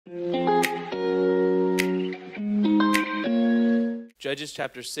Judges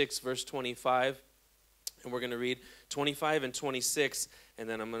chapter 6, verse 25. And we're going to read 25 and 26. And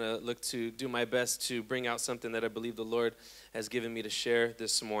then I'm going to look to do my best to bring out something that I believe the Lord has given me to share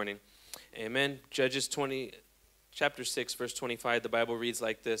this morning. Amen. Judges chapter 6, verse 25. The Bible reads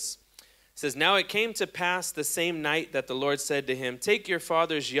like this. It says, "Now it came to pass the same night that the Lord said to him, 'Take your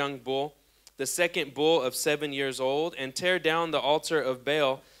father's young bull, the second bull of 7 years old, and tear down the altar of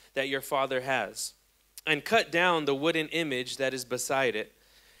Baal that your father has, and cut down the wooden image that is beside it,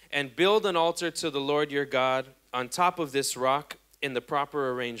 and build an altar to the Lord your God on top of this rock in the proper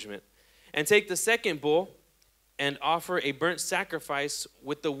arrangement. And take the second bull and offer a burnt sacrifice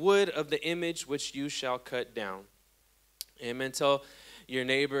with the wood of the image which you shall cut down.'" Amen. Tell your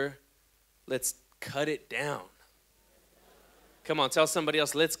neighbor, let's cut it down. Come on, tell somebody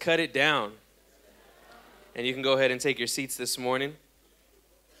else, let's cut it down. And you can go ahead and take your seats this morning.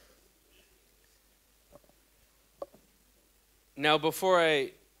 Now, before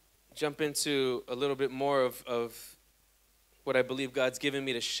I jump into a little bit more of what I believe God's given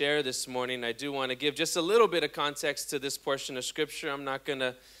me to share this morning, I do want to give just a little bit of context to this portion of Scripture. I'm not going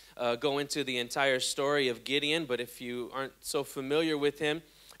to go into the entire story of Gideon, but if you aren't so familiar with him,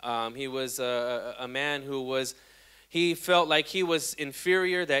 he was a man who he felt like he was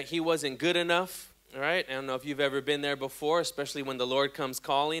inferior, that he wasn't good enough. All right, I don't know if you've ever been there before, especially when the Lord comes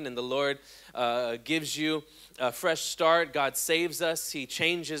calling and the Lord gives you a fresh start. God saves us, He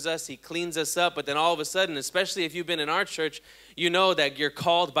changes us, He cleans us up, but then all of a sudden, especially if you've been in our church, you know that you're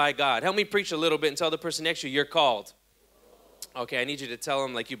called by God. Help me preach a little bit and tell the person next to you, you're called. Okay, I need you to tell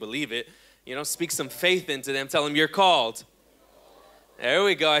them like you believe it. You know, speak some faith into them. Tell them you're called. There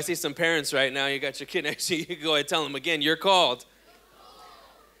we go. I see some parents right now. You got your kid next to you. You can go ahead and tell them again, you're called.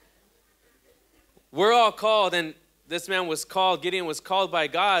 We're all called, and this man was called, Gideon was called by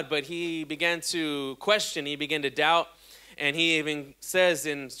God, but he began to question, he began to doubt, and he even says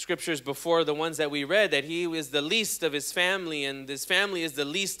in scriptures before the ones that we read that he was the least of his family, and his family is the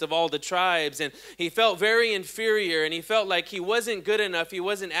least of all the tribes, and he felt very inferior, and he felt like he wasn't good enough, he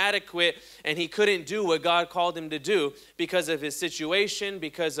wasn't adequate, and he couldn't do what God called him to do because of his situation,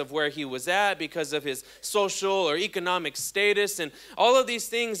 because of where he was at, because of his social or economic status, and all of these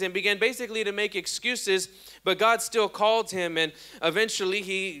things, and began basically to make excuses, but God still called him, and eventually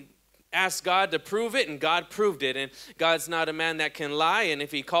he asked God to prove it, and God proved it. And God's not a man that can lie, and if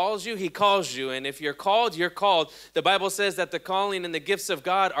He calls you, He calls you. And if you're called, you're called. The Bible says that the calling and the gifts of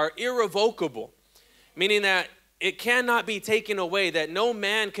God are irrevocable, meaning that it cannot be taken away, that no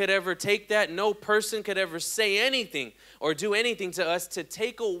man could ever take that, no person could ever say anything or do anything to us to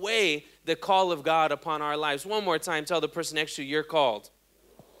take away the call of God upon our lives. One more time, tell the person next to you, you're called.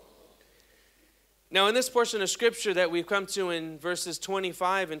 Now, in this portion of Scripture that we've come to in verses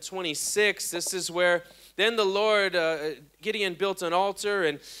 25 and 26, this is where then the Lord, Gideon built an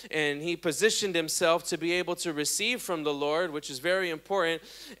altar and he positioned himself to be able to receive from the Lord, which is very important.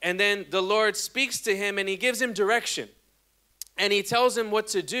 And then the Lord speaks to him and He gives him direction. And He tells him what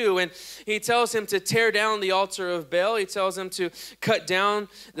to do, and He tells him to tear down the altar of Baal. He tells him to cut down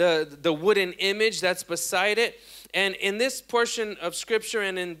the wooden image that's beside it. And in this portion of Scripture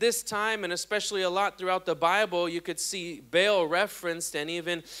and in this time, and especially a lot throughout the Bible, you could see Baal referenced and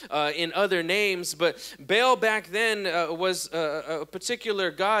even in other names. But Baal back then was a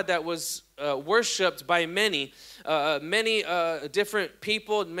particular god that was worshipped by many different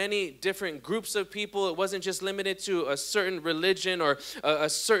people, many different groups of people. It wasn't just limited to a certain religion or a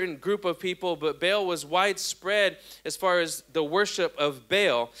certain group of people, but Baal was widespread as far as the worship of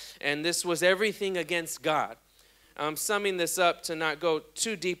Baal. And this was everything against God. I'm summing this up to not go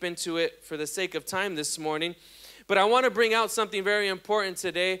too deep into it for the sake of time this morning. But I want to bring out something very important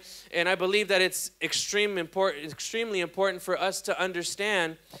today, and I believe that it's extremely important for us to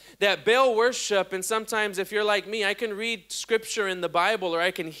understand that Baal worship, and sometimes if you're like me, I can read Scripture in the Bible, or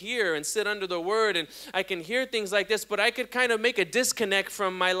I can hear and sit under the Word, and I can hear things like this, but I could kind of make a disconnect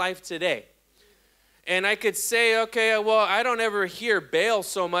from my life today. And I could say, okay, well, I don't ever hear Baal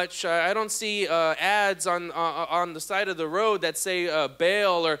so much. I don't see ads on the side of the road that say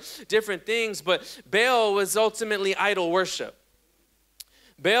Baal or different things. But Baal was ultimately idol worship.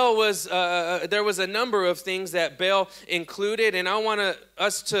 Baal was, there was a number of things that Baal included. And I want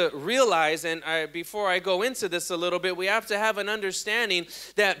us to realize, and before I go into this a little bit, we have to have an understanding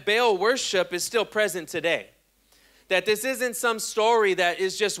that Baal worship is still present today. That this isn't some story that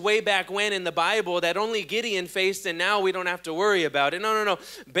is just way back when in the Bible that only Gideon faced and now we don't have to worry about it. No.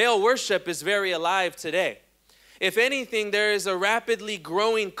 Baal worship is very alive today. If anything, there is a rapidly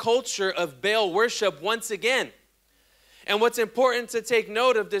growing culture of Baal worship once again. And what's important to take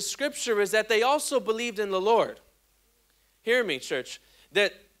note of this scripture is that they also believed in the Lord. Hear me, church,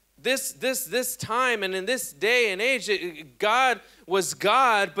 that this time and in this day and age, God was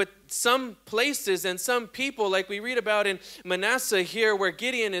God, but some places and some people, like we read about in Manasseh here where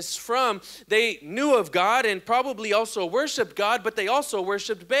Gideon is from, they knew of God and probably also worshiped God, but they also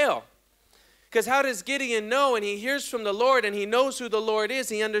worshiped Baal. Because how does Gideon know? And he hears from the Lord and he knows who the Lord is.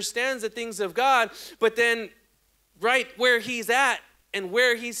 He understands the things of God, but then right where he's at and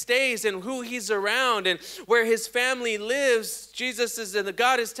where he stays and who he's around and where his family lives,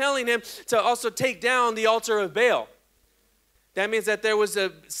 God is telling him to also take down the altar of Baal. That means that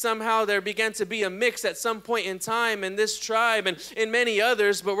somehow there began to be a mix at some point in time in this tribe and in many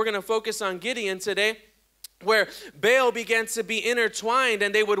others, but we're going to focus on Gideon today, where Baal began to be intertwined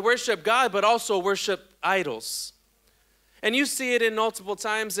and they would worship God but also worship idols. And you see it in multiple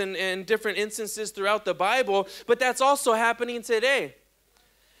times in different instances throughout the Bible, but that's also happening today.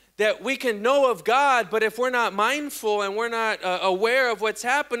 That we can know of God, but if we're not mindful and we're not aware of what's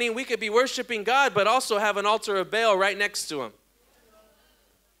happening, we could be worshiping God, but also have an altar of Baal right next to him.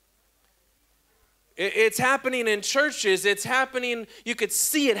 It's happening in churches. It's happening, you could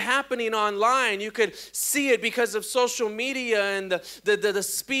see it happening online. You could see it because of social media and the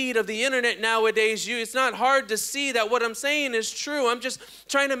speed of the internet nowadays. It's not hard to see that what I'm saying is true. I'm just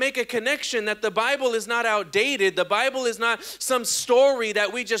trying to make a connection that the Bible is not outdated. The Bible is not some story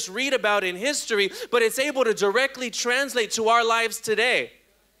that we just read about in history, but it's able to directly translate to our lives today.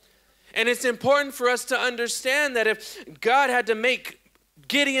 And it's important for us to understand that if God had to make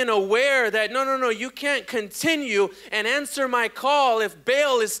Gideon aware that, no, you can't continue and answer my call if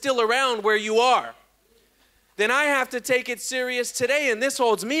Baal is still around where you are. Then I have to take it serious today, and this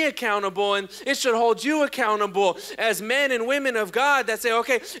holds me accountable, and it should hold you accountable as men and women of God that say,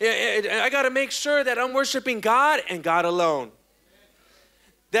 okay, I got to make sure that I'm worshiping God and God alone.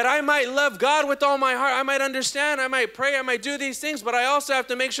 That I might love God with all my heart. I might understand, I might pray, I might do these things, but I also have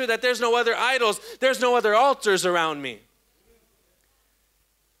to make sure that there's no other idols, there's no other altars around me.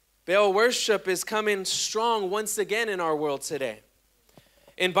 Baal worship is coming strong once again in our world today.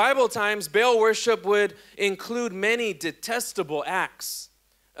 In Bible times, Baal worship would include many detestable acts.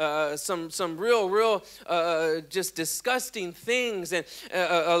 Some real just disgusting things, and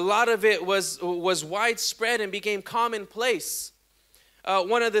a lot of it was widespread and became commonplace.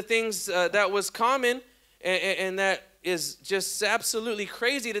 One of the things that was common, and that is just absolutely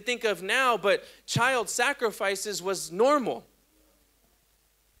crazy to think of now, but child sacrifices was normal.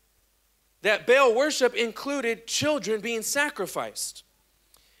 That Baal worship included children being sacrificed.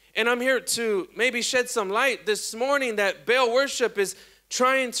 And I'm here to maybe shed some light this morning that Baal worship is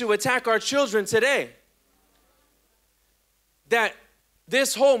trying to attack our children today. That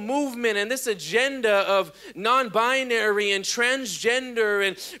this whole movement and this agenda of non-binary and transgender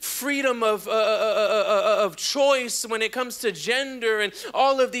and freedom of choice when it comes to gender and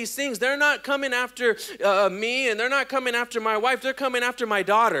all of these things, they're not coming after me and they're not coming after my wife, they're coming after my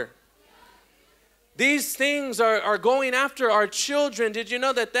daughter. These things are going after our children. Did you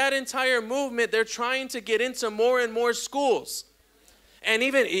know that entire movement, they're trying to get into more and more schools? And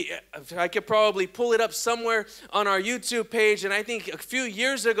even, I could probably pull it up somewhere on our YouTube page, and I think a few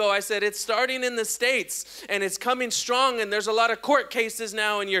years ago I said it's starting in the States, and it's coming strong, and there's a lot of court cases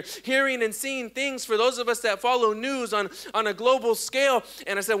now, and you're hearing and seeing things for those of us that follow news on a global scale.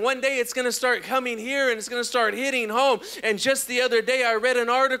 And I said one day it's going to start coming here, and it's going to start hitting home. And just the other day I read an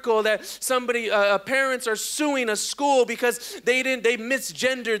article that parents are suing a school because they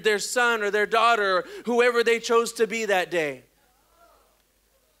misgendered their son or their daughter or whoever they chose to be that day.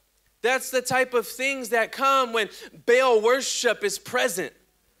 That's the type of things that come when Baal worship is present.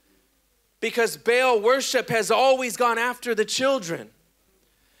 Because Baal worship has always gone after the children.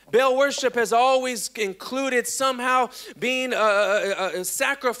 Baal worship has always included somehow being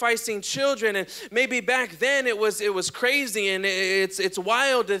sacrificing children, and maybe back then it was crazy, and it's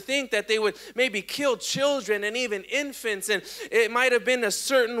wild to think that they would maybe kill children and even infants, and it might have been a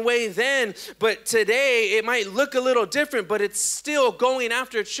certain way then, but today it might look a little different, but it's still going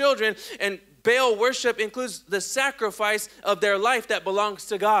after children. And Baal worship includes the sacrifice of their life that belongs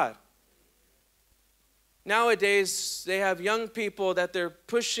to God. Nowadays, they have young people that they're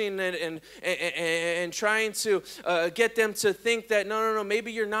pushing and trying to get them to think that, no,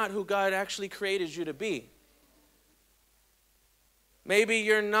 maybe you're not who God actually created you to be. Maybe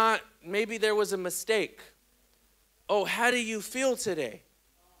you're not, maybe there was a mistake. Oh, how do you feel today?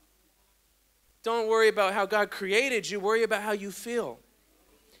 Don't worry about how God created you, worry about how you feel.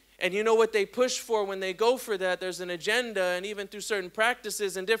 And you know what they push for when they go for that? There's an agenda, and even through certain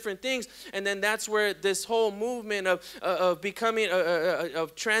practices and different things. And then that's where this whole movement of becoming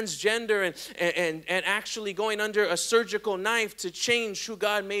of transgender and actually going under a surgical knife to change who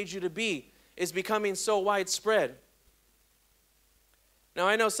God made you to be is becoming so widespread. Now,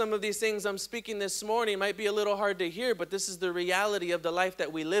 I know some of these things I'm speaking this morning might be a little hard to hear, but this is the reality of the life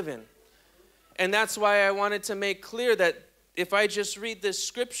that we live in. And that's why I wanted to make clear that if I just read this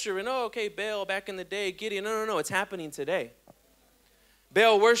scripture and, oh, okay, Baal back in the day, Gideon, no, it's happening today.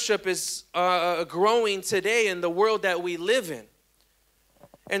 Baal worship is growing today in the world that we live in.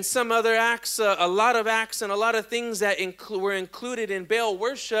 And some other acts, a lot of acts and a lot of things that were included in Baal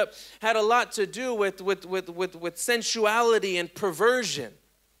worship had a lot to do with sensuality and perversion.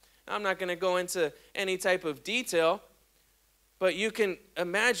 I'm not going to go into any type of detail, but you can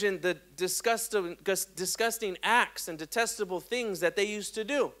imagine the disgusting acts and detestable things that they used to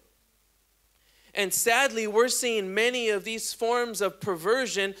do. And sadly, we're seeing many of these forms of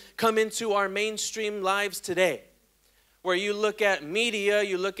perversion come into our mainstream lives today. Where you look at media,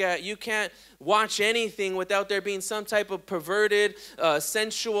 you can't watch anything without there being some type of perverted,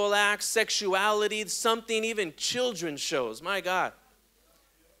 sensual acts, sexuality, something, even children's shows. My God.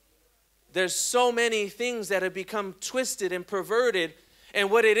 There's so many things that have become twisted and perverted. And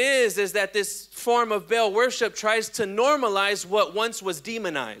what it is that this form of Baal worship tries to normalize what once was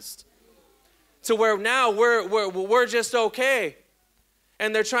demonized. To where now we're just okay.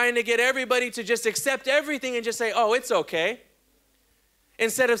 And they're trying to get everybody to just accept everything and just say, oh, it's okay.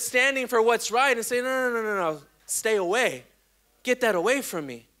 Instead of standing for what's right and say, no, stay away. Get that away from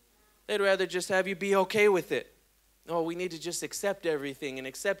me. They'd rather just have you be okay with it. Oh, we need to just accept everything and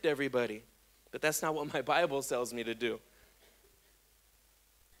accept everybody. But that's not what my Bible tells me to do.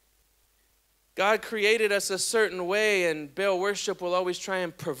 God created us a certain way, and Baal worship will always try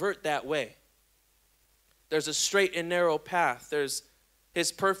and pervert that way. There's a straight and narrow path. There's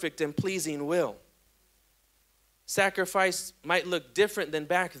His perfect and pleasing will. Sacrifice might look different than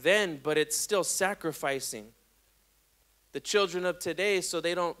back then, but it's still sacrificing the children of today so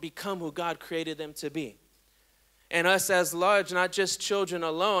they don't become who God created them to be. And us as large, not just children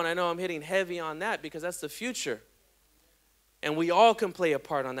alone. I know I'm hitting heavy on that because that's the future. And we all can play a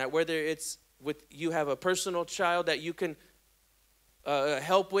part on that, whether it's with you have a personal child that you can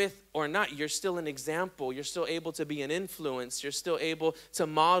help with or not. You're still an example. You're still able to be an influence. You're still able to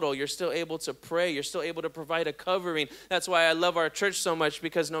model. You're still able to pray. You're still able to provide a covering. That's why I love our church so much,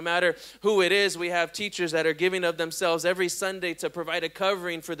 because no matter who it is, we have teachers that are giving of themselves every Sunday to provide a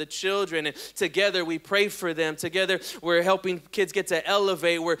covering for the children. And together we pray for them. Together we're helping kids get to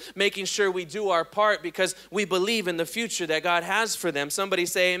elevate. We're making sure we do our part because we believe in the future that God has for them. Somebody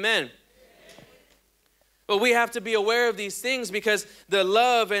say amen. But we have to be aware of these things because the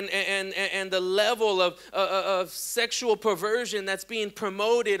love and the level of sexual perversion that's being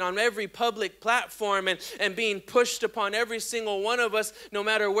promoted on every public platform and being pushed upon every single one of us, no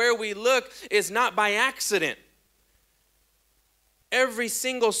matter where we look, is not by accident. Every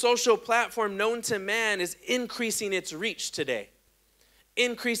single social platform known to man is increasing its reach today.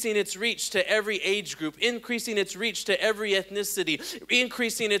 Increasing its reach to every age group, increasing its reach to every ethnicity,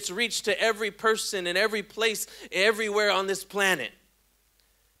 increasing its reach to every person in every place, everywhere on this planet.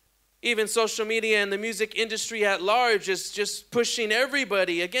 Even social media and the music industry at large is just pushing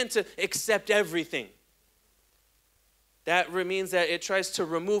everybody, again, to accept everything. That means that it tries to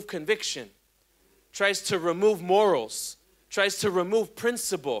remove conviction, tries to remove morals, tries to remove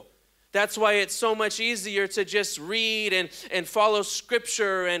principle. That's why it's so much easier to just read and follow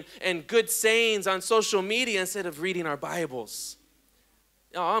scripture and good sayings on social media instead of reading our Bibles.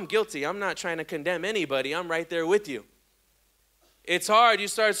 Oh, I'm guilty. I'm not trying to condemn anybody. I'm right there with you. It's hard. You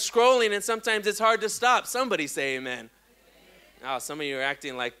start scrolling and sometimes it's hard to stop. Somebody say amen. Oh, some of you are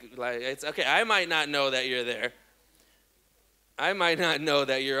acting like it's okay. I might not know that you're there. I might not know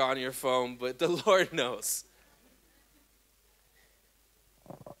that you're on your phone, but the Lord knows.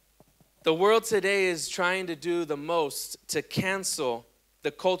 The world today is trying to do the most to cancel the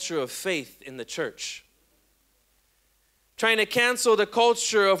culture of faith in the church. Trying to cancel the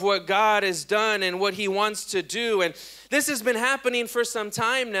culture of what God has done and what He wants to do. And this has been happening for some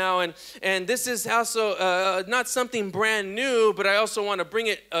time now. And this is also not something brand new, but I also want to bring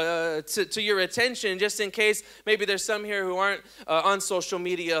it to your attention just in case maybe there's some here who aren't on social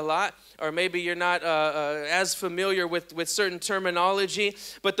media a lot. Or maybe you're not as familiar with certain terminology.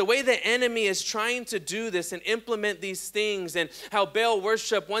 But the way the enemy is trying to do this and implement these things and how Baal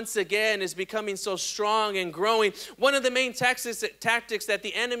worship once again is becoming so strong and growing, one of the main main tactics that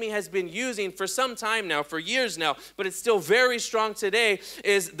the enemy has been using for some time now, for years now, but it's still very strong today,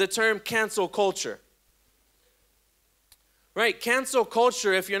 is the term cancel culture. Right, cancel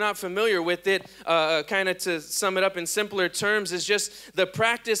culture, if you're not familiar with it, kind of to sum it up in simpler terms, is just the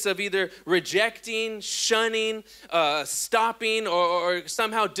practice of either rejecting, shunning, stopping, or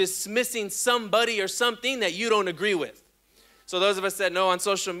somehow dismissing somebody or something that you don't agree with. So those of us that know on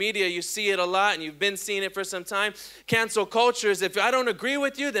social media, you see it a lot and you've been seeing it for some time. Cancel culture is, if I don't agree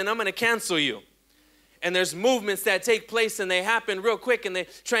with you, then I'm going to cancel you. And there's movements that take place and they happen real quick and they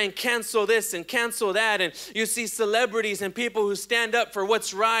try and cancel this and cancel that. And you see celebrities and people who stand up for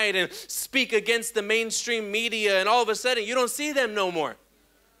what's right and speak against the mainstream media, and all of a sudden you don't see them no more.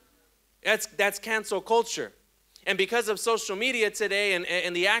 That's cancel culture. And because of social media today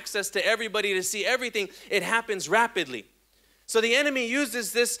and the access to everybody to see everything, it happens rapidly. So the enemy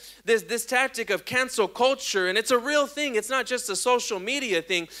uses this tactic of cancel culture, and it's a real thing. It's not just a social media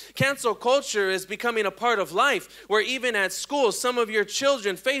thing. Cancel culture is becoming a part of life, where even at school, some of your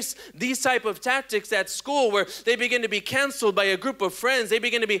children face these type of tactics at school, where they begin to be canceled by a group of friends. They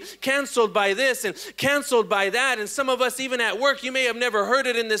begin to be canceled by this and canceled by that. And some of us, even at work, you may have never heard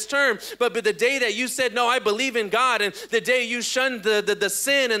it in this term, but the day that you said, no, I believe in God, and the day you shunned the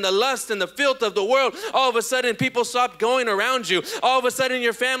sin and the lust and the filth of the world, all of a sudden people stopped going around you. All of a sudden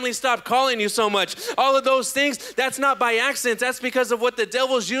your family stopped calling you so much. All of those things, that's not by accident. That's because of what the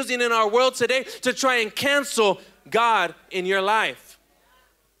devil's using in our world today to try and cancel God in your life.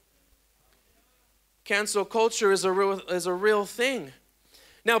 Cancel culture is a real thing.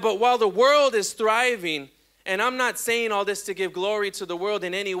 Now, but while the world is thriving, and I'm not saying all this to give glory to the world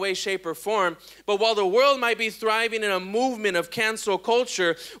in any way, shape, or form, but while the world might be thriving in a movement of cancel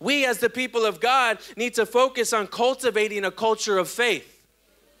culture, we as the people of God need to focus on cultivating a culture of faith.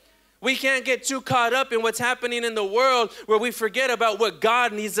 We can't get too caught up in what's happening in the world where we forget about what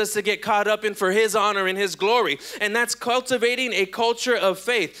God needs us to get caught up in for His honor and His glory. And that's cultivating a culture of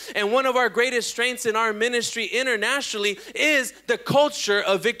faith. And one of our greatest strengths in our ministry internationally is the culture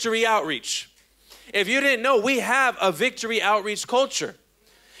of Victory Outreach. If you didn't know, we have a Victory Outreach culture.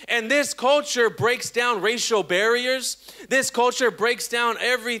 And this culture breaks down racial barriers. This culture breaks down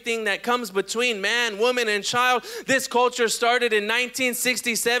everything that comes between man, woman, and child. This culture started in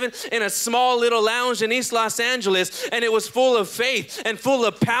 1967 in a small little lounge in East Los Angeles, and it was full of faith and full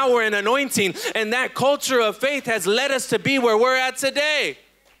of power and anointing. And that culture of faith has led us to be where we're at today.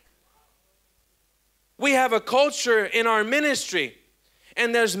 We have a culture in our ministry.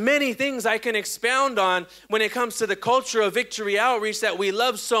 And there's many things I can expound on when it comes to the culture of Victory Outreach that we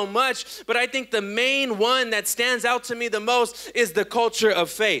love so much. But I think the main one that stands out to me the most is the culture of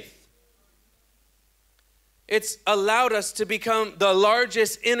faith. It's allowed us to become the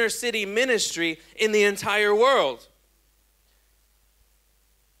largest inner city ministry in the entire world.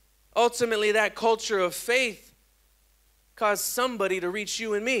 Ultimately, that culture of faith caused somebody to reach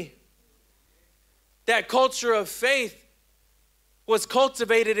you and me. That culture of faith was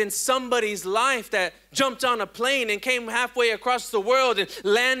cultivated in somebody's life that jumped on a plane and came halfway across the world and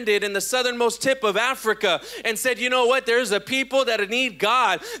landed in the southernmost tip of Africa and said, you know what, there's a people that need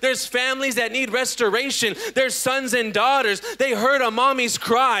God. There's families that need restoration. There's sons and daughters. They heard a mommy's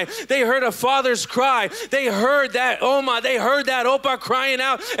cry. They heard a father's cry. They heard that Opa crying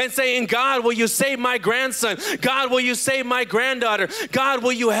out and saying, God, will you save my grandson? God, will you save my granddaughter? God,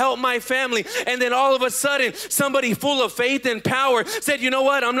 will you help my family? And then all of a sudden, somebody full of faith and power said, you know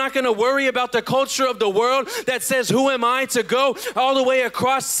what, I'm not going to worry about the culture of the world that says, who am I to go all the way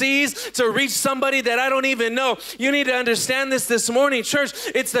across seas to reach somebody that I don't even know? You need to understand this morning, church.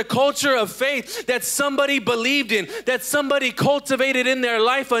 It's the culture of faith that somebody believed in, that somebody cultivated in their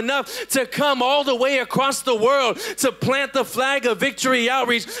life enough to come all the way across the world to plant the flag of Victory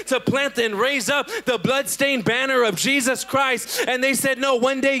Outreach, to plant and raise up the bloodstained banner of Jesus Christ. And they said, no,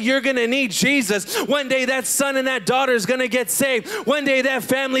 one day you're going to need Jesus. One day that son and that daughter is going to get saved. One day that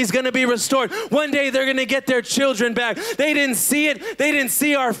family is going to be restored. One day they're going to get their children back. They didn't see it. They didn't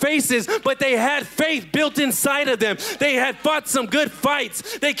see our faces, but they had faith built inside of them. They had fought some good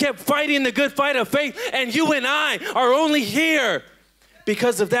fights. They kept fighting the good fight of faith. And you and I are only here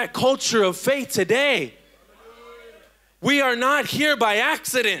because of that culture of faith today. We are not here by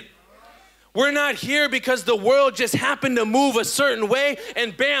accident. We're not here because the world just happened to move a certain way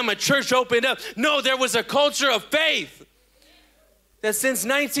and bam, a church opened up. No, there was a culture of faith. that since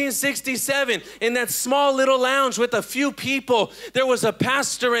 1967, in that small little lounge with a few people, there was a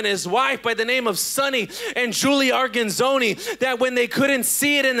pastor and his wife by the name of Sonny and Julie Arganzoni, that when they couldn't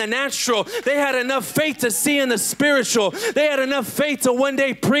see it in the natural, they had enough faith to see in the spiritual. They had enough faith to one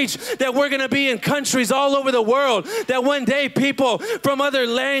day preach that we're going to be in countries all over the world, that one day people from other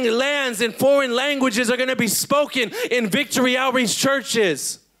lands and foreign languages are going to be spoken in Victory Outreach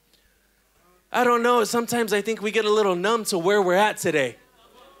churches. I don't know, sometimes I think we get a little numb to where we're at today.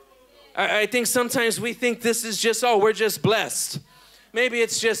 I think sometimes we think this is just, oh, we're just blessed. Maybe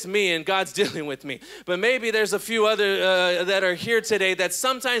it's just me and God's dealing with me. But maybe there's a few other that are here today that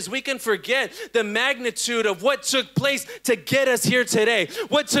sometimes we can forget the magnitude of what took place to get us here today.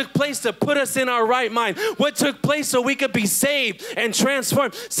 What took place to put us in our right mind. What took place so we could be saved and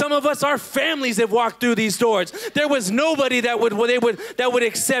transformed. Some of us, our families have walked through these doors. There was nobody that would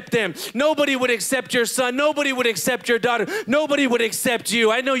accept them. Nobody would accept your son. Nobody would accept your daughter. Nobody would accept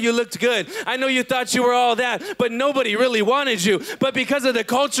you. I know you looked good. I know you thought you were all that, but nobody really wanted you. But because of the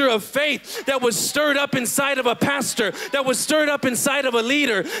culture of faith that was stirred up inside of a pastor, that was stirred up inside of a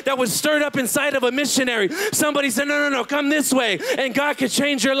leader, that was stirred up inside of a missionary, somebody said, no, come this way and God could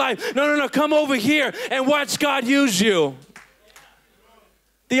change your life. No, come over here and watch God use you.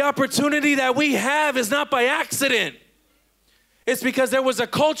 The opportunity that we have is not by accident. It's because there was a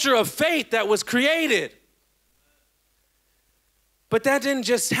culture of faith that was created. But that didn't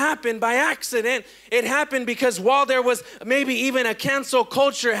just happen by accident. It happened because while there was maybe even a cancel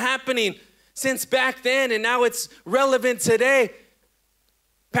culture happening since back then, and now it's relevant today,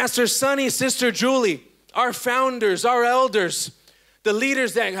 Pastor Sonny, Sister Julie, our founders, our elders, the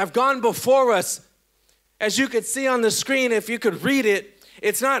leaders that have gone before us, as you could see on the screen, if you could read it,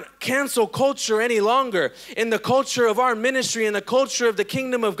 it's not cancel culture any longer. In the culture of our ministry, in the culture of the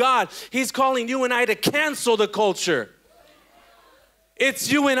kingdom of God, He's calling you and I to cancel the culture.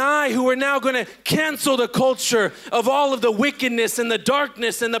 It's you and I who are now going to cancel the culture of all of the wickedness and the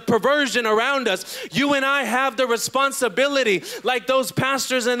darkness and the perversion around us. You and I have the responsibility, like those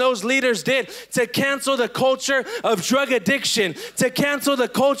pastors and those leaders did, to cancel the culture of drug addiction, to cancel the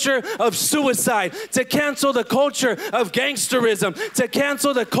culture of suicide, to cancel the culture of gangsterism, to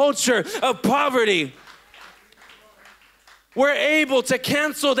cancel the culture of poverty. We're able to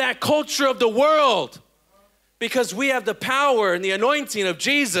cancel that culture of the world, because we have the power and the anointing of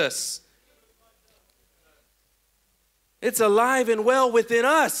Jesus. It's alive and well within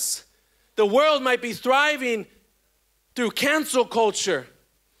us. The world might be thriving through cancel culture,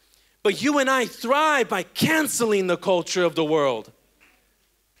 but you and I thrive by canceling the culture of the world.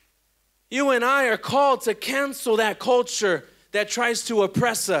 You and I are called to cancel that culture that tries to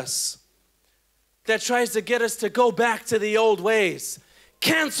oppress us, that tries to get us to go back to the old ways.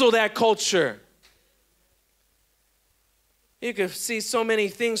 Cancel that culture. You can see so many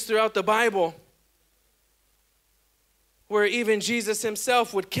things throughout the Bible where even Jesus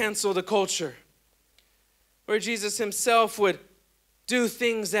himself would cancel the culture, where Jesus himself would do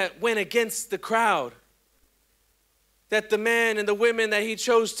things that went against the crowd, that the men and the women that he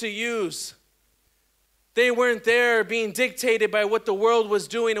chose to use, they weren't there being dictated by what the world was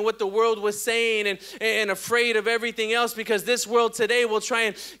doing and what the world was saying and afraid of everything else, because this world today will try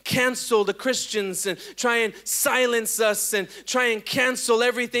and cancel the Christians and try and silence us and try and cancel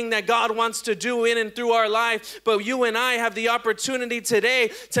everything that God wants to do in and through our life. But you and I have the opportunity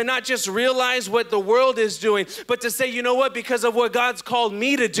today to not just realize what the world is doing, but to say, you know what, because of what God's called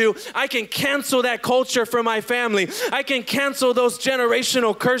me to do, I can cancel that culture for my family. I can cancel those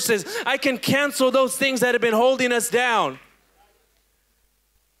generational curses. I can cancel those things that have been holding us down.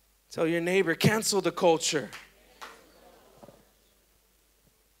 Tell your neighbor, cancel the culture.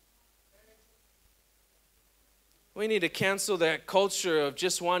 We need to cancel that culture of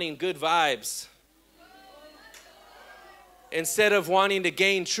just wanting good vibes instead of wanting to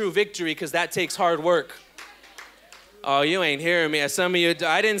gain true victory, because that takes hard work. Oh, you ain't hearing me. Some of you,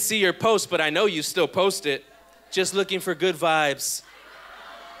 I didn't see your post, but I know you still post it. Just looking for good vibes.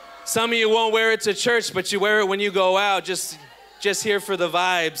 Some of you won't wear it to church, but you wear it when you go out, just here for the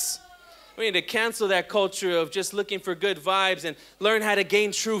vibes. We need to cancel that culture of just looking for good vibes and learn how to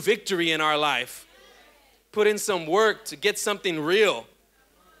gain true victory in our life. Put in some work to get something real.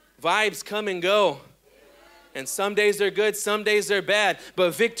 Vibes come and go. And some days they're good, some days they're bad.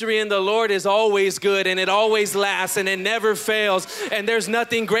 But victory in the Lord is always good, and it always lasts, and it never fails. And there's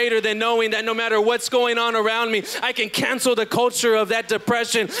nothing greater than knowing that no matter what's going on around me, I can cancel the culture of that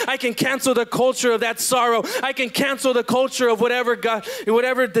depression. I can cancel the culture of that sorrow. I can cancel the culture of whatever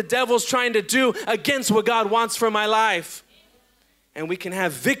the devil's trying to do against what God wants for my life. And we can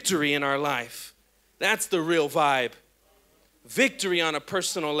have victory in our life. That's the real vibe. victory on a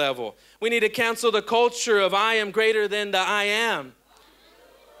personal level. We need to cancel the culture of I am greater than the I am.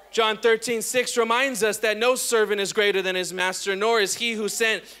 John 13:6 reminds us that no servant is greater than his master, nor is he who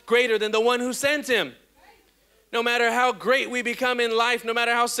sent greater than the one who sent him. No matter how great we become in life, no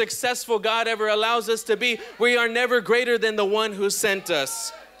matter how successful God ever allows us to be, we are never greater than the one who sent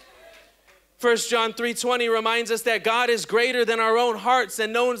us. 1 John 3:20 reminds us that God is greater than our own hearts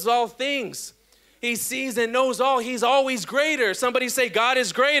and knows all things. He sees and knows all. He's always greater. Somebody say, God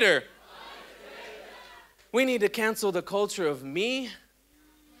is greater. We need to cancel the culture of me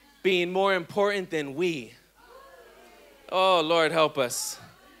being more important than we. Oh, Lord, help us.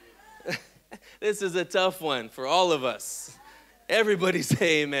 This is a tough one for all of us. Everybody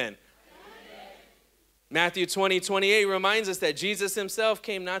say amen. Matthew 20:28 reminds us that Jesus himself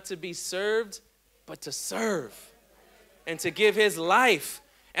came not to be served, but to serve and to give his life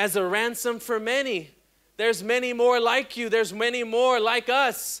as a ransom for many. There's many more like you. There's many more like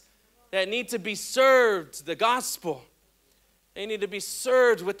us that need to be served the gospel. They need to be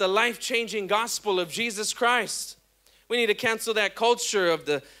served with the life-changing gospel of Jesus Christ. We need to cancel that culture of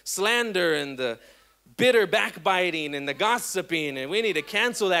the slander and the bitter backbiting and the gossiping, and we need to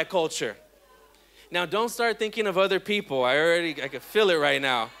cancel that culture. Now, don't start thinking of other people. I can feel it right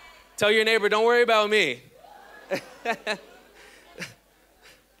now. Tell your neighbor, don't worry about me.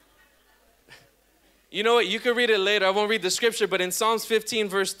 You know what? You can read it later. I won't read the scripture, but in Psalms 15,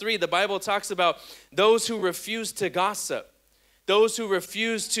 verse 3, the Bible talks about those who refuse to gossip. Those who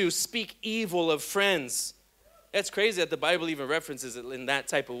refuse to speak evil of friends. That's crazy that the Bible even references it in that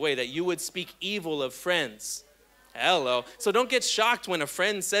type of way, that you would speak evil of friends. Hello. So don't get shocked when a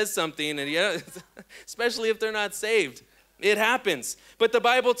friend says something, and especially if they're not saved. It happens. But the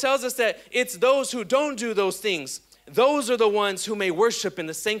Bible tells us that it's those who don't do those things. Those are the ones who may worship in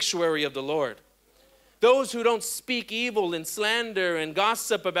the sanctuary of the Lord. Those who don't speak evil and slander and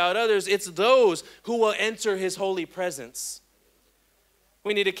gossip about others, it's those who will enter his holy presence.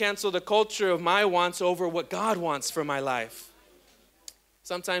 We need to cancel the culture of my wants over what God wants for my life.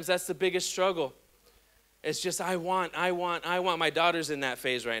 Sometimes that's the biggest struggle. It's just I want. My daughter's in that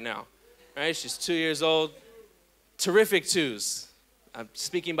phase right now. Right? She's 2 years old. Terrific twos. I'm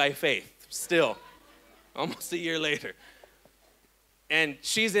speaking by faith still, almost a year later. And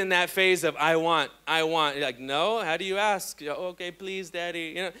she's in that phase of I want. You're like, no, how do you ask? Okay, please,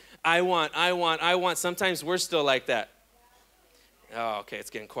 Daddy. You know, I want. Sometimes we're still like that. Oh, okay, it's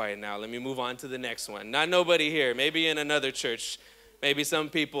getting quiet now. Let me move on to the next one. Not nobody here. Maybe in another church. Maybe some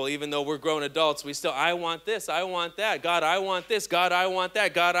people, even though we're grown adults, we still, I want this, I want that. God, I want this. God, I want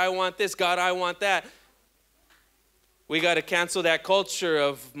that. God, I want this. God, I want that. We got to cancel that culture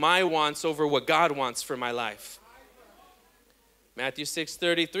of my wants over what God wants for my life. Matthew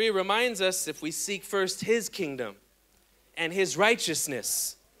 6:33 reminds us if we seek first his kingdom and his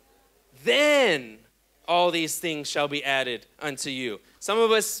righteousness, then all these things shall be added unto you. Some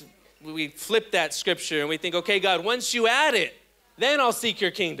of us, we flip that scripture and we think, okay, God, once you add it, then I'll seek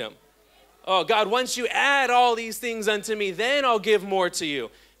your kingdom. Oh, God, once you add all these things unto me, then I'll give more to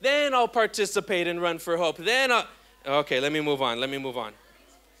you. Then I'll participate and run for hope. Okay, let me move on.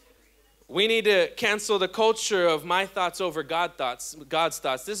 We need to cancel the culture of my thoughts over God's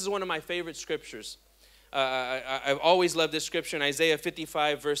thoughts. This is one of my favorite scriptures. I've always loved this scripture in Isaiah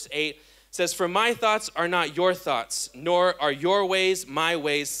 55, verse 8. It says, for my thoughts are not your thoughts, nor are your ways my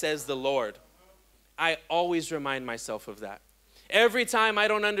ways, says the Lord. I always remind myself of that. Every time I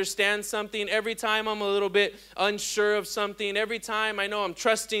don't understand something, every time I'm a little bit unsure of something, every time I know I'm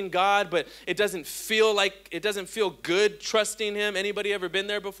trusting God, but it doesn't feel good trusting him. Anybody ever been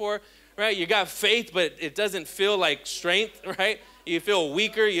there before? Right? You got faith, but it doesn't feel like strength, right? You feel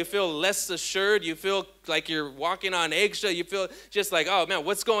weaker, you feel less assured, you feel like you're walking on eggshell, you feel just like, oh man,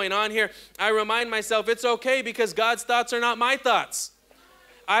 what's going on here? I remind myself it's okay because God's thoughts are not my thoughts.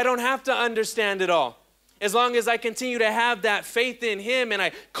 I don't have to understand it all. As long as I continue to have that faith in him and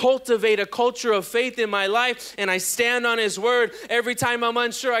I cultivate a culture of faith in my life and I stand on his word, every time I'm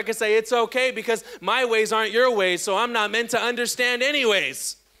unsure, I can say it's okay because my ways aren't your ways, so I'm not meant to understand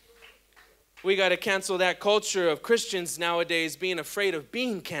anyways. We got to cancel that culture of Christians nowadays being afraid of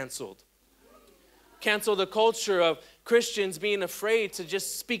being canceled. Cancel the culture of Christians being afraid to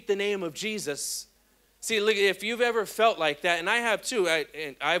just speak the name of Jesus. See, look, if you've ever felt like that, and I have too,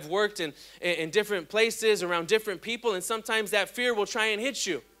 I've worked in different places around different people, and sometimes that fear will try and hit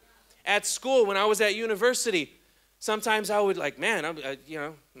you. At school, when I was at university, sometimes I would like, man,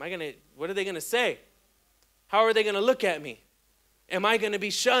 what are they going to say? How are they going to look at me? Am I going to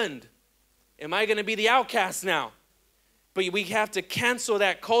be shunned? Am I going to be the outcast now? But we have to cancel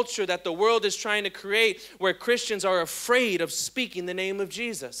that culture that the world is trying to create where Christians are afraid of speaking the name of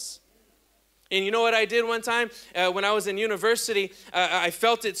Jesus. And you know what I did one time? When I was in university, I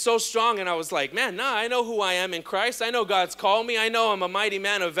felt it so strong, and I was like, man, I know who I am in Christ. I know God's called me. I know I'm a mighty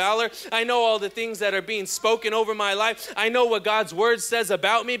man of valor. I know all the things that are being spoken over my life. I know what God's word says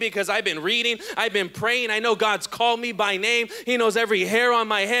about me because I've been reading. I've been praying. I know God's called me by name. He knows every hair on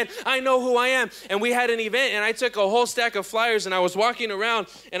my head. I know who I am. And we had an event, and I took a whole stack of flyers, and I was walking around,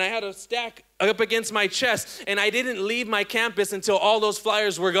 and I had a stack up against my chest, and I didn't leave my campus until all those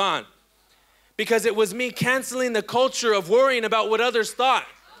flyers were gone. Because it was me canceling the culture of worrying about what others thought.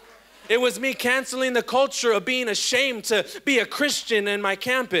 It was me canceling the culture of being ashamed to be a Christian in my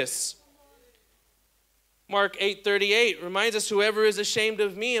campus. Mark 8:38 reminds us, whoever is ashamed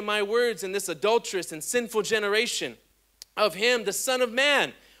of me and my words in this adulterous and sinful generation, of him the Son of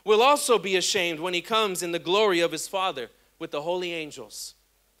Man will also be ashamed when he comes in the glory of his Father with the holy angels.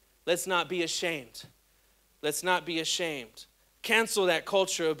 Let's not be ashamed. Let's not be ashamed. Cancel that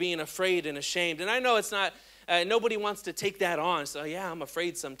culture of being afraid and ashamed. And I know it's not, nobody wants to take that on. So yeah, I'm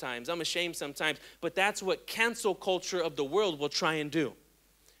afraid sometimes. I'm ashamed sometimes. But that's what cancel culture of the world will try and do.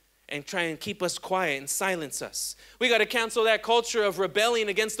 And try and keep us quiet and silence us. We got to cancel that culture of rebelling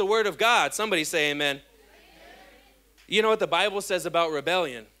against the word of God. Somebody say amen. Amen. You know what the Bible says about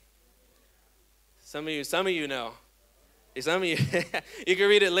rebellion? Some of you know. Some of you, you can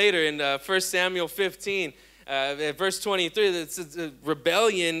read it later in 1 Samuel 15. Verse 23, it says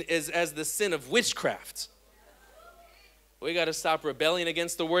rebellion is as the sin of witchcraft. We got to stop rebelling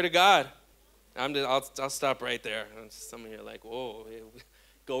against the word of God. I'll stop right there. Some of you are like, whoa,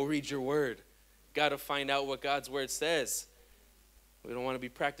 go read your word. Got to find out what God's word says. We don't want to be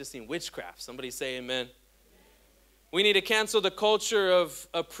practicing witchcraft. Somebody say amen. We need to cancel the culture of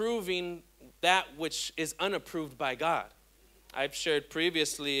approving that which is unapproved by God. I've shared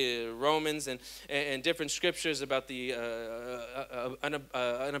previously Romans and different scriptures about the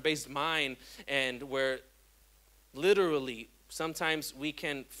unabased mind, and where literally sometimes we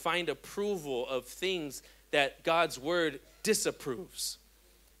can find approval of things that God's word disapproves.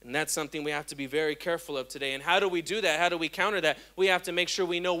 And that's something we have to be very careful of today. And how do we do that? How do we counter that? We have to make sure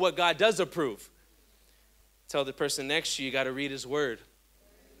we know what God does approve. Tell the person next to you, you got to read his word.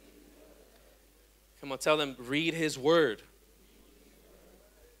 Come on, tell them, read his word.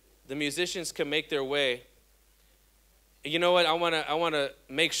 The musicians can make their way. You know what? I want to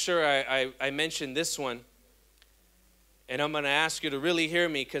make sure I mention this one. And I'm going to ask you to really hear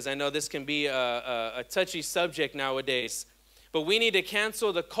me, because I know this can be a touchy subject nowadays. But we need to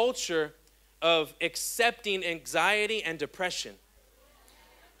cancel the culture of accepting anxiety and depression.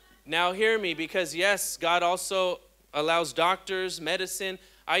 Now hear me, because yes, God also allows doctors, medicine.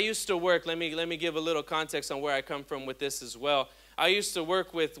 I used to work, let me give a little context on where I come from with this as well. I used to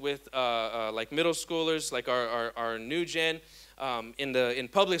work with like middle schoolers, like our new gen, in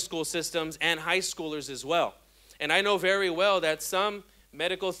public school systems, and high schoolers as well. And I know very well that some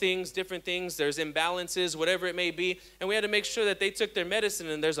medical things, different things, there's imbalances, whatever it may be, and we had to make sure that they took their medicine,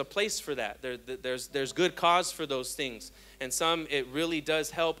 and there's a place for that. There's good cause for those things. And some, it really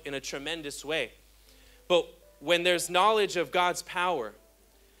does help in a tremendous way. But when there's knowledge of God's power,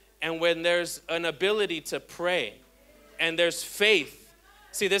 and when there's an ability to pray, and there's faith.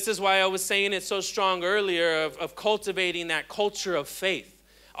 See, this is why I was saying it so strong earlier of cultivating that culture of faith.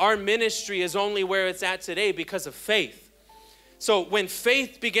 Our ministry is only where it's at today because of faith. So when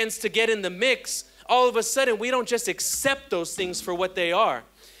faith begins to get in the mix, all of a sudden we don't just accept those things for what they are.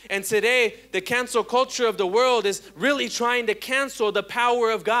 And today, the cancel culture of the world is really trying to cancel the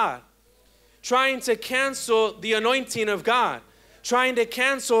power of God, trying to cancel the anointing of God, trying to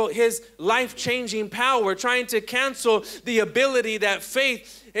cancel his life-changing power, trying to cancel the ability that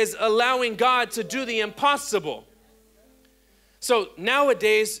faith is allowing God to do the impossible. So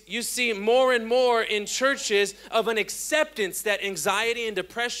nowadays, you see more and more in churches of an acceptance that anxiety and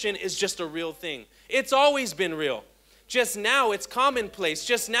depression is just a real thing. It's always been real. Just now it's commonplace.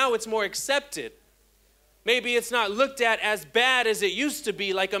 Just now it's more accepted. Maybe it's not looked at as bad as it used to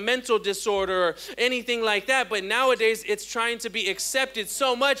be, like a mental disorder or anything like that. But nowadays, it's trying to be accepted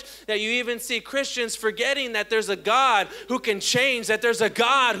so much that you even see Christians forgetting that there's a God who can change, that there's a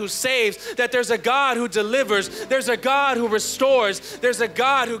God who saves, that there's a God who delivers, there's a God who restores, there's a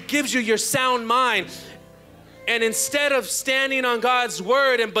God who gives you your sound mind. And instead of standing on God's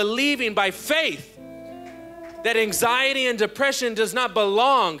word and believing by faith that anxiety and depression does not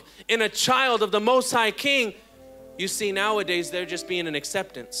belong in a child of the Most High King, you see nowadays they're just being an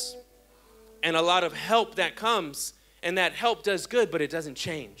acceptance. And a lot of help that comes, and that help does good, but it doesn't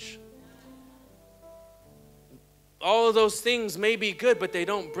change. all of those things may be good, but they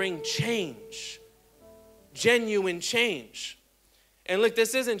don't bring change, genuine change. And look,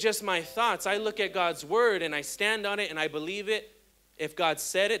 this isn't just my thoughts. I look at God's word and I stand on it and I believe it. If God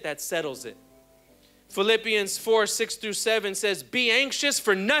said it, that settles it. Philippians 4:6-7 says, be anxious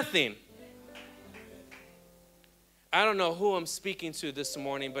for nothing. I don't know who I'm speaking to this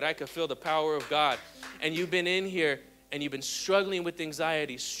morning, but I could feel the power of God. And you've been in here and you've been struggling with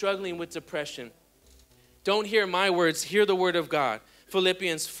anxiety, struggling with depression. Don't hear my words, hear the word of God.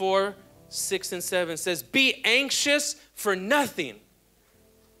 Philippians 4:6-7 says, be anxious for nothing,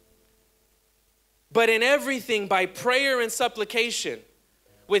 but in everything by prayer and supplication,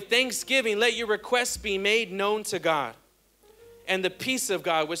 with thanksgiving, let your requests be made known to God. And the peace of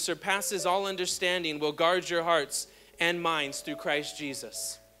God, which surpasses all understanding, will guard your hearts and minds through Christ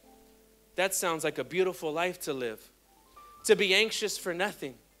Jesus. That sounds like a beautiful life to live. To be anxious for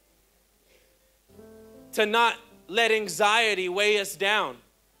nothing. To not let anxiety weigh us down.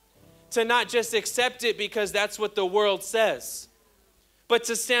 To not just accept it because that's what the world says. But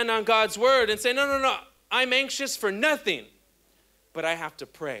to stand on God's word and say, no, I'm anxious for nothing. But I have to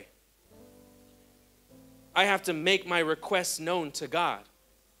pray. I have to make my requests known to God.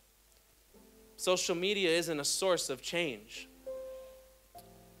 Social media isn't a source of change.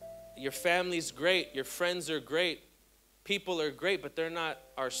 Your family's great, your friends are great, people are great, but they're not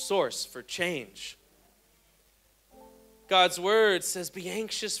our source for change. God's word says, be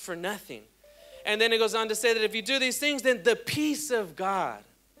anxious for nothing. And then it goes on to say that if you do these things, then the peace of God.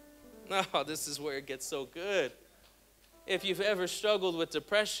 Oh, this is where it gets so good. If you've ever struggled with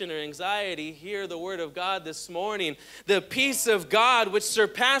depression or anxiety, hear the word of God this morning. The peace of God, which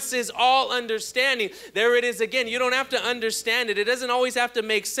surpasses all understanding. There it is again. You don't have to understand it. It doesn't always have to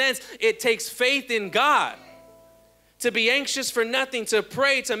make sense. It takes faith in God. To be anxious for nothing, to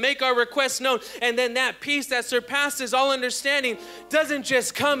pray, to make our requests known. And then that peace that surpasses all understanding doesn't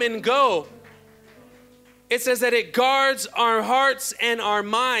just come and go. It says that it guards our hearts and our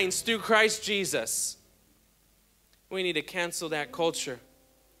minds through Christ Jesus. We need to cancel that culture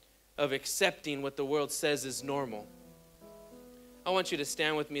of accepting what the world says is normal. I want you to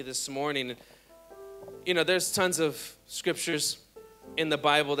stand with me this morning. You know, there's tons of scriptures in the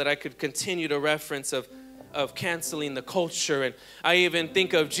Bible that I could continue to reference of canceling the culture. And I even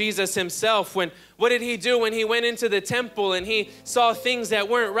think of Jesus himself. What did he do when he went into the temple and he saw things that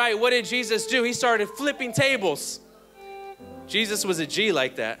weren't right? What did Jesus do? He started flipping tables. Jesus was a G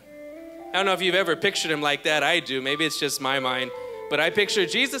like that. I don't know if you've ever pictured him like that. I do. Maybe it's just my mind. But I picture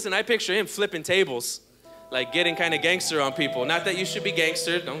Jesus and I picture him flipping tables. Like getting kind of gangster on people. Not that you should be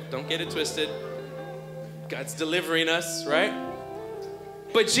gangster. Don't get it twisted. God's delivering us, right?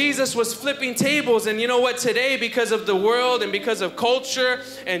 But Jesus was flipping tables. And you know what? Today, because of the world and because of culture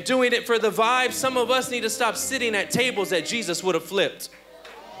and doing it for the vibe, some of us need to stop sitting at tables that Jesus would have flipped.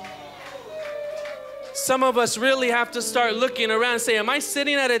 Some of us really have to start looking around and say, am I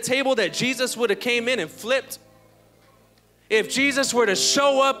sitting at a table that Jesus would have came in and flipped? If Jesus were to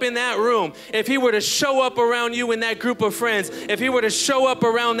show up in that room, if he were to show up around you in that group of friends, if he were to show up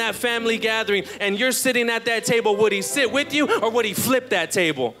around that family gathering and you're sitting at that table, would he sit with you or would he flip that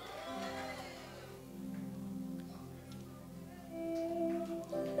table?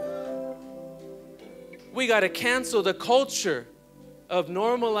 We got to cancel the culture of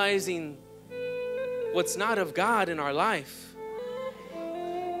normalizing what's not of God in our life.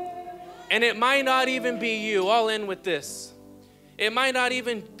 And it might not even be you. I'll end with this. It might not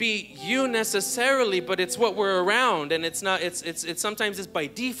even be you necessarily, but it's what we're around, and it's sometimes it's by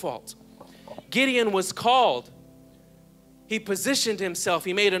default. Gideon was called. He positioned himself.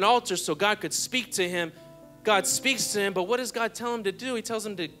 He made an altar so God could speak to him. God speaks to him, but what does God tell him to do? He tells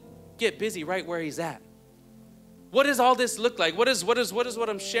him to get busy right where he's at. What does all this look like? What does what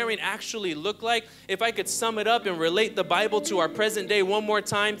I'm sharing actually look like? If I could sum it up and relate the Bible to our present day one more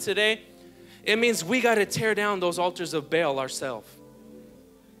time today, it means we got to tear down those altars of Baal ourselves.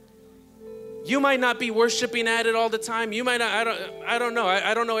 You might not be worshiping at it all the time. You might not, I don't know.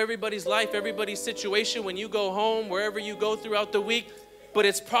 I don't know everybody's life, everybody's situation when you go home, wherever you go throughout the week, but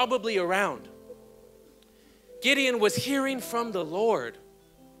it's probably around. Gideon was hearing from the Lord.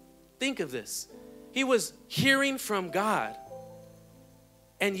 Think of this. He was hearing from God.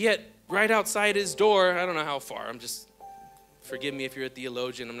 And yet, right outside his door, I don't know how far, forgive me if you're a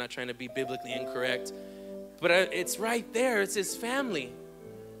theologian, I'm not trying to be biblically incorrect, but it's right there, it's his family.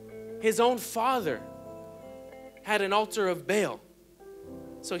 His own father had an altar of Baal.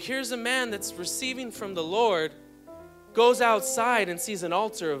 So here's a man that's receiving from the Lord, goes outside and sees an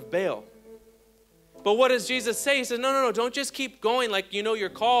altar of Baal. But what does Jesus say? He says, no, don't just keep going like you know you're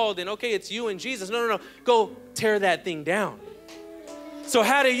called and okay, it's you and Jesus. No. Go tear that thing down. So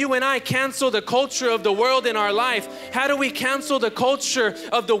how do you and I cancel the culture of the world in our life? How do we cancel the culture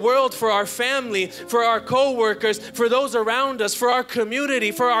of the world for our family, for our co-workers, for those around us, for our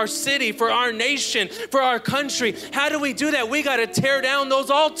community, for our city, for our nation, for our country? How do we do that? We got to tear down those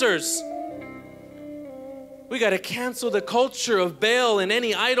altars. We got to cancel the culture of Baal and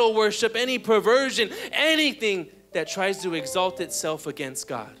any idol worship, any perversion, anything that tries to exalt itself against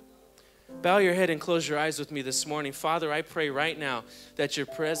God. Bow your head and close your eyes with me this morning. Father, I pray right now that your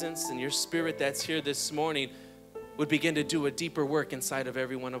presence and your spirit that's here this morning would begin to do a deeper work inside of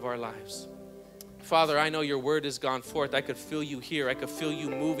every one of our lives. Father, I know your word has gone forth. I could feel you here. I could feel you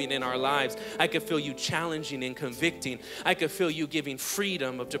moving in our lives. I could feel you challenging and convicting. I could feel you giving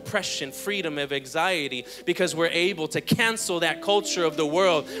freedom of depression, freedom of anxiety, because we're able to cancel that culture of the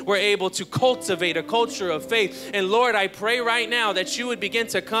world. We're able to cultivate a culture of faith. And Lord, I pray right now that you would begin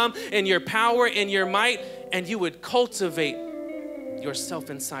to come in your power and your might, and you would cultivate yourself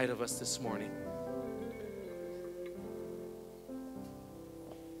inside of us this morning.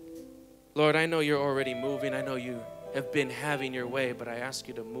 Lord, I know you're already moving. I know you have been having your way, but I ask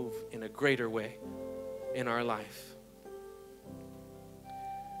you to move in a greater way in our life.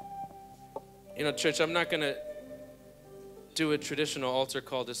 You know, church, I'm not going to do a traditional altar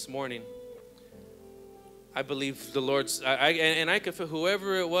call this morning. I believe the Lord's, I could feel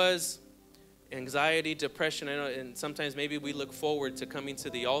whoever it was, anxiety, depression, I know, and sometimes maybe we look forward to coming to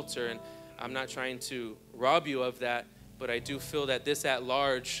the altar, and I'm not trying to rob you of that, but I do feel that this at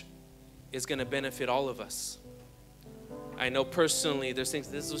large is going to benefit all of us. I know personally there's things,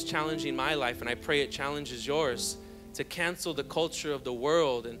 this was challenging my life, and I pray it challenges yours, to cancel the culture of the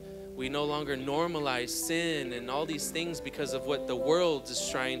world, and we no longer normalize sin and all these things because of what the world is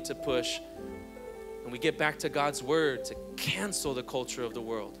trying to push, and we get back to God's word to cancel the culture of the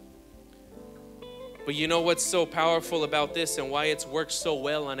world. But you know what's so powerful about this and why it's worked so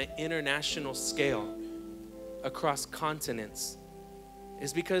well on an international scale across continents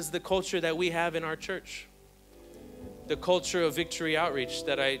is because the culture that we have in our church, the culture of Victory Outreach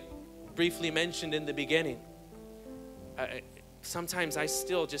that I briefly mentioned in the beginning. Sometimes I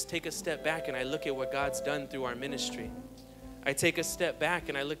still just take a step back and I look at what God's done through our ministry. I take a step back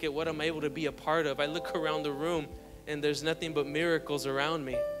and I look at what I'm able to be a part of. I look around the room and there's nothing but miracles around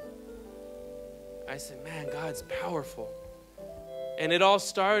me. I said, man, God's powerful. And it all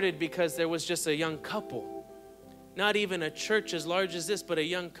started because there was just a young couple. Not even a church as large as this, but a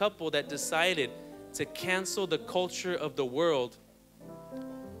young couple that decided to cancel the culture of the world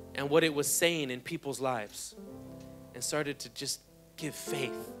and what it was saying in people's lives, and started to just give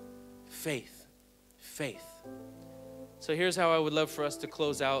faith. So here's how I would love for us to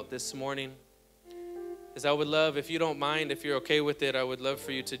close out this morning. Is I would love, if you don't mind, if you're okay with it, I would love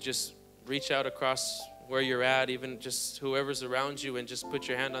for you to just reach out across where you're at, even just whoever's around you, and just put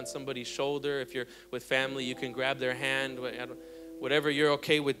your hand on somebody's shoulder. If you're with family, you can grab their hand, whatever you're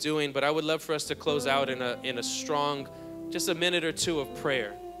okay with doing. But I would love for us to close out in a strong, just a minute or two of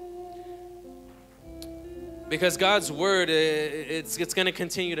prayer. Because God's word, it's going to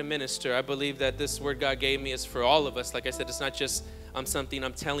continue to minister. I believe that this word God gave me is for all of us. Like I said, it's not just something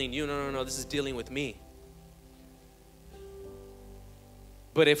I'm telling you. No, this is dealing with me.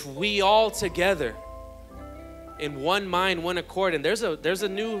 But if we all together, in one mind, one accord, and there's a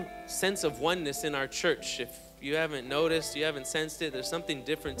new sense of oneness in our church. If you haven't noticed, you haven't sensed it, there's something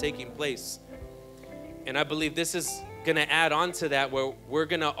different taking place. And I believe this is going to add on to that, where we're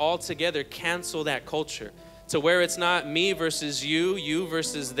going to all together cancel that culture, to where it's not me versus you, you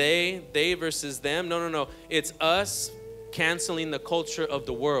versus they versus them. No. It's us canceling the culture of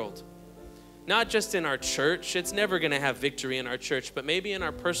the world. Not just in our church. It's never going to have victory in our church, but maybe in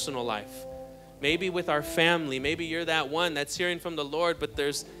our personal life. Maybe with our family. Maybe you're that one that's hearing from the Lord, but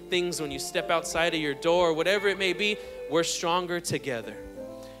there's things when you step outside of your door, whatever it may be, we're stronger together.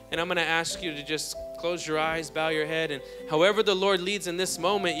 And I'm going to ask you to just close your eyes, bow your head, and however the Lord leads in this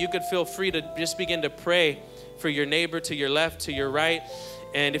moment, you could feel free to just begin to pray for your neighbor to your left, to your right.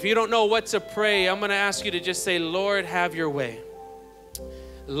 And if you don't know what to pray, I'm going to ask you to just say, Lord, have your way.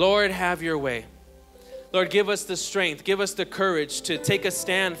 Lord, have your way. Lord, give us the strength, give us the courage to take a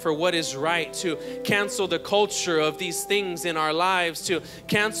stand for what is right, to cancel the culture of these things in our lives, to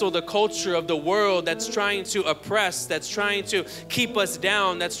cancel the culture of the world that's trying to oppress, that's trying to keep us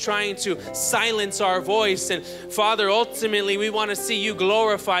down, that's trying to silence our voice. And Father, ultimately, we want to see you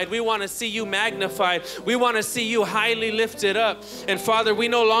glorified. We want to see you magnified. We want to see you highly lifted up. And Father, we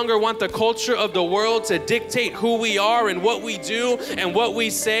no longer want the culture of the world to dictate who we are and what we do and what we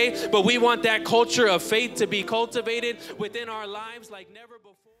say, but we want that culture of faith to be cultivated within our lives like never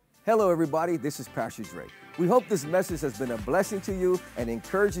before. Hello everybody, this is Pastor Dre. We hope this message has been a blessing to you and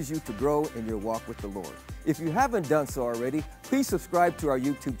encourages you to grow in your walk with the Lord. If you haven't done so already, please subscribe to our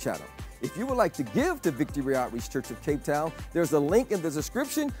YouTube channel. If you would like to give to Victory Outreach Church of Cape Town, there's a link in the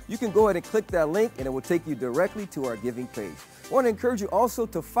description. You can go ahead and click that link and it will take you directly to our giving page. I want to encourage you also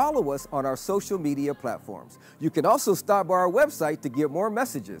to follow us on our social media platforms. You can also stop by our website to get more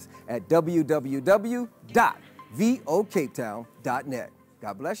messages at www.vocapetown.net.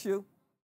 God bless you.